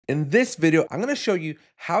In this video, I'm going to show you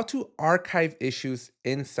how to archive issues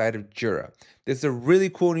inside of Jira. This is a really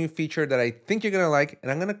cool new feature that I think you're going to like,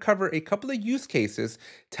 and I'm going to cover a couple of use cases,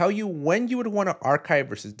 tell you when you would want to archive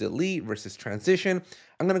versus delete versus transition.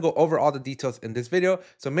 I'm going to go over all the details in this video,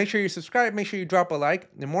 so make sure you subscribe, make sure you drop a like,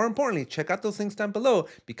 and more importantly, check out those links down below,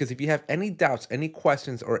 because if you have any doubts, any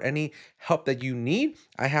questions, or any help that you need,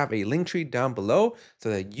 I have a Linktree down below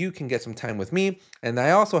so that you can get some time with me. And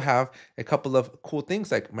I also have a couple of cool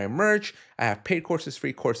things like my merch. I have paid courses,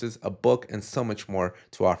 free courses, a book, and so much more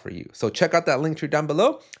to offer you. So check out that Linktree down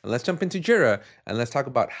below, and let's jump into Jira and let's talk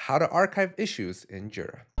about how to archive issues in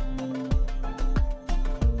Jira.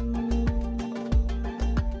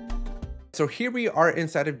 So here we are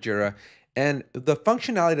inside of Jira, and the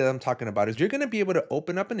functionality that I'm talking about is you're going to be able to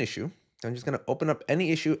open up an issue. I'm just going to open up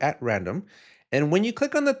any issue at random. And when you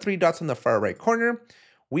click on the three dots on the far right corner,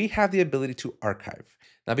 we have the ability to archive.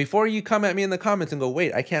 Now, before you come at me in the comments and go,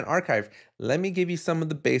 wait, I can't archive, let me give you some of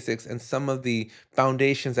the basics and some of the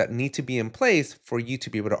foundations that need to be in place for you to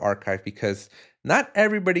be able to archive, because not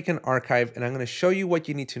everybody can archive, and I'm going to show you what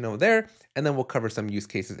you need to know there, and then we'll cover some use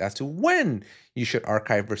cases as to when you should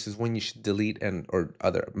archive versus when you should delete and or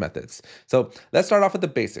other methods. So let's start off with the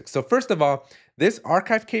basics. So first of all, this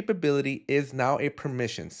archive capability is now a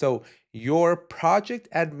permission. So your project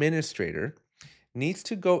administrator needs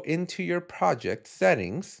to go into your project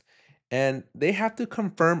settings, and they have to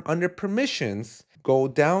confirm under permissions, go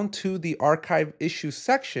down to the archive issues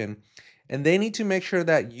section, and they need to make sure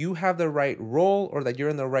that you have the right role or that you're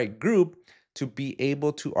in the right group to be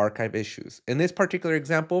able to archive issues. In this particular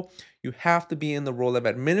example, you have to be in the role of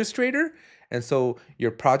administrator, and so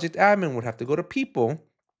your project admin would have to go to people,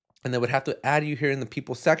 and they would have to add you here in the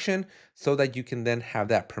people section so that you can then have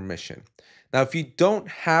that permission. Now, if you don't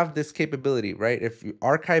have this capability, right, if your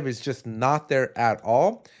archive is just not there at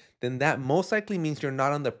all, then that most likely means you're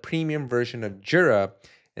not on the premium version of Jira.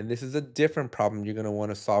 And this is a different problem you're going to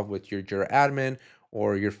want to solve with your Jira admin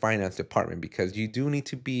or your finance department, because you do need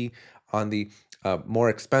to be on the more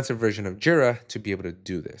expensive version of Jira to be able to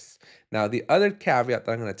do this. Now, the other caveat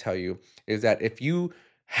that I'm going to tell you is that if you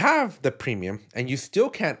have the premium and you still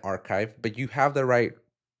can't archive, but you have the right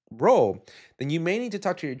role, then you may need to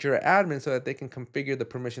talk to your Jira admin so that they can configure the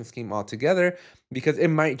permission scheme altogether, because it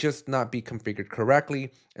might just not be configured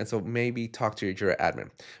correctly. And so maybe talk to your Jira admin.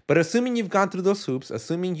 But assuming you've gone through those hoops,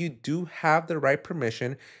 assuming you do have the right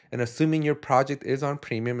permission, and assuming your project is on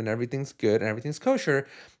premium and everything's good and everything's kosher,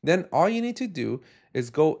 then all you need to do is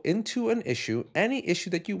go into an issue, any issue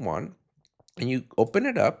that you want, and you open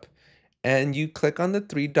it up, and you click on the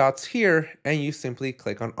three dots here, and you simply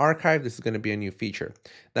click on archive. This is going to be a new feature.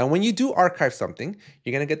 Now, when you do archive something,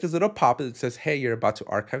 you're going to get this little pop that says, hey, you're about to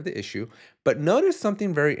archive the issue. But notice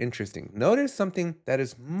something very interesting. Notice something that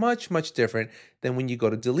is much, much different than when you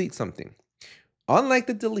go to delete something. Unlike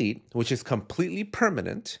the delete, which is completely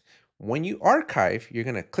permanent, when you archive, you're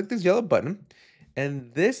going to click this yellow button,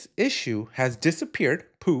 and this issue has disappeared,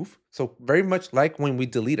 poof. So very much like when we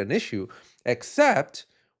delete an issue, except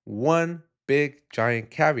one big giant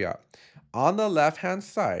caveat. On the left-hand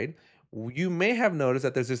side, you may have noticed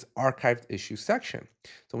that there's this archived issue section.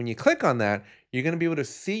 So when you click on that, you're going to be able to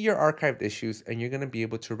see your archived issues, and you're going to be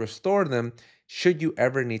able to restore them should you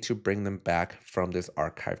ever need to bring them back from this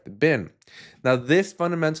archived bin. Now, this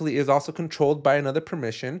fundamentally is also controlled by another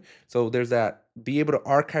permission. So there's that be able to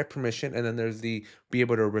archive permission, and then there's the be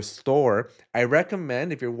able to restore. I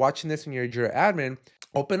recommend, if you're watching this and you're a Jira admin,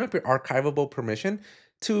 open up your archivable permission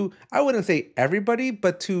to, I wouldn't say everybody,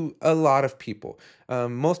 but to a lot of people.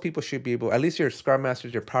 Most people should be able, at least your scrum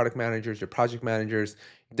masters, your product managers, your project managers,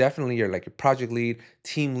 definitely your project lead,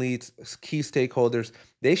 team leads, key stakeholders,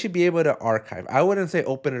 they should be able to archive. I wouldn't say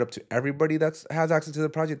open it up to everybody that has access to the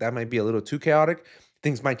project. That might be a little too chaotic.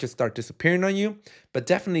 Things might just start disappearing on you, but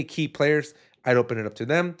definitely key players, I'd open it up to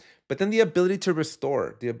them. But then the ability to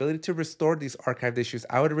restore these archived issues,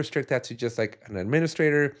 I would restrict that to just like an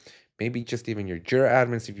administrator, maybe just even your Jira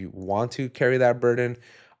admins if you want to carry that burden.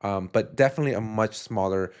 But definitely a much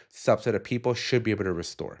smaller subset of people should be able to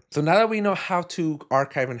restore. So now that we know how to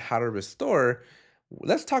archive and how to restore,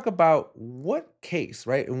 let's talk about what case,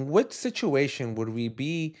 right? In what situation would we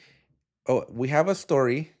be, we have a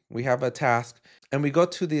story, we have a task, and we go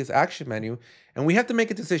to this action menu, and we have to make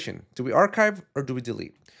a decision. Do we archive or do we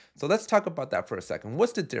delete? So let's talk about that for a second.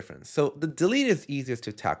 What's the difference? So the delete is easiest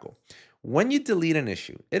to tackle. When you delete an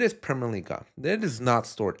issue, it is permanently gone. It is not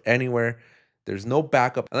stored anywhere. There's no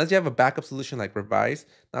backup unless you have a backup solution like Revise,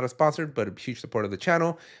 not a sponsored, but a huge supporter of the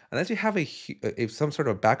channel. Unless you have some sort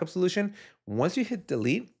of backup solution, once you hit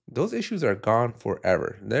delete, those issues are gone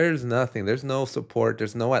forever. There's nothing, there's no support,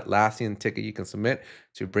 there's no Atlassian ticket you can submit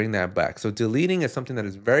to bring that back. So deleting is something that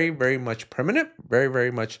is very, very much permanent, very,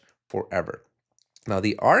 very much forever. Now,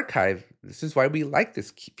 the archive, this is why we like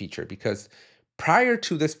this feature, because prior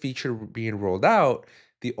to this feature being rolled out,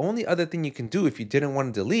 the only other thing you can do if you didn't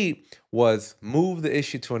want to delete was move the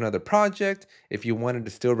issue to another project if you wanted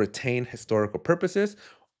to still retain historical purposes,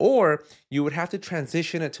 or you would have to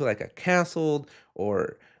transition it to like a canceled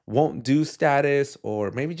or won't do status,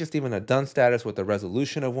 or maybe just even a done status with a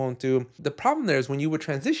resolution of won't do. The problem there is when you would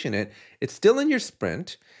transition it, it's still in your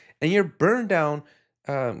sprint and your burn down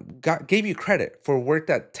gave you credit for work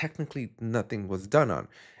that technically nothing was done on.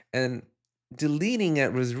 And deleting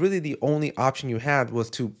it was really the only option you had, was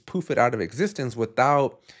to poof it out of existence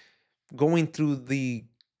without going through the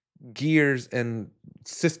gears and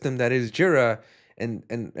system that is Jira, and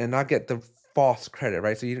not get the false credit,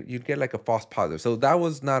 right? So you'd get like a false positive. So that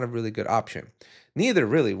was not a really good option. Neither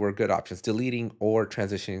really were good options, deleting or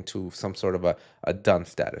transitioning to some sort of a done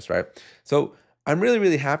status, right? So I'm really,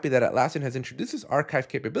 really happy that Atlassian has introduced this archive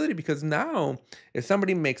capability, because now if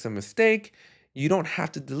somebody makes a mistake, you don't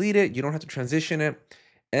have to delete it, you don't have to transition it.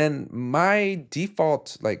 And my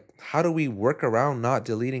default, like, how do we work around not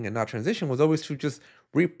deleting and not transition, was always to just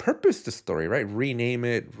repurpose the story, right? Rename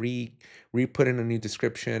it, re-put in a new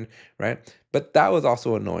description, right? But that was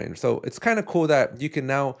also annoying. So it's kind of cool that you can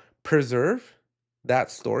now preserve that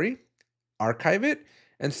story, archive it,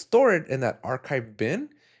 and store it in that archive bin,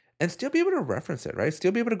 and still be able to reference it, right?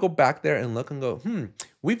 Still be able to go back there and look and go,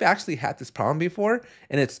 we've actually had this problem before,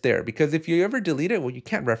 and it's there. Because if you ever delete it, well, you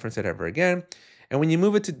can't reference it ever again. And when you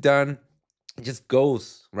move it to done, it just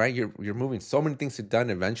goes, right? You're moving so many things to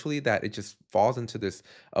done eventually that it just falls into this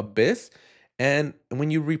abyss. And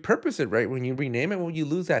when you repurpose it, right, when you rename it, well, you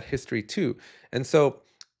lose that history too. And so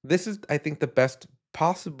this is, I think, the best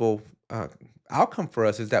possible outcome for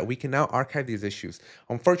us, is that we can now archive these issues.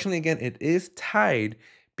 Unfortunately, again, it is tied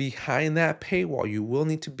behind that paywall. You will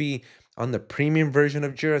need to be on the premium version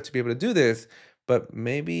of Jira to be able to do this. But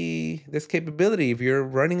maybe this capability, if you're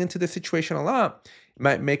running into this situation a lot, it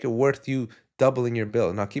might make it worth you doubling your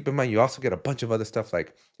bill. Now, keep in mind, you also get a bunch of other stuff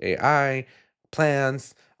like AI,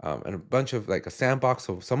 plans, and a bunch of like a sandbox.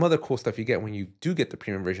 So some other cool stuff you get when you do get the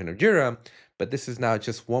premium version of Jira. But this is now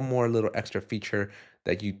just one more little extra feature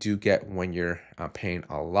that you do get when you're paying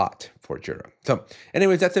a lot for Jira. So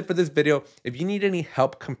anyways, that's it for this video. If you need any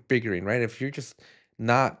help configuring, right? If you're just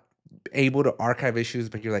not able to archive issues,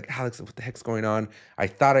 but you're like, Alex, what the heck's going on? I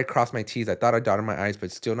thought I crossed my T's, I thought I dotted my I's, but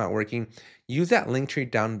it's still not working. Use that link tree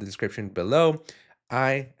down in the description below.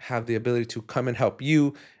 I have the ability to come and help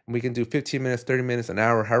you. And we can do 15 minutes, 30 minutes, an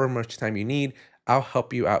hour, however much time you need. I'll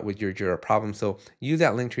help you out with your Jira problem. So use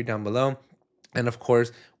that link tree down below. And of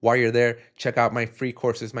course, while you're there, check out my free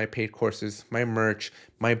courses, my paid courses, my merch,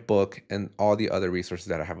 my book, and all the other resources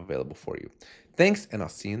that I have available for you. Thanks, and I'll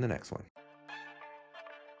see you in the next one.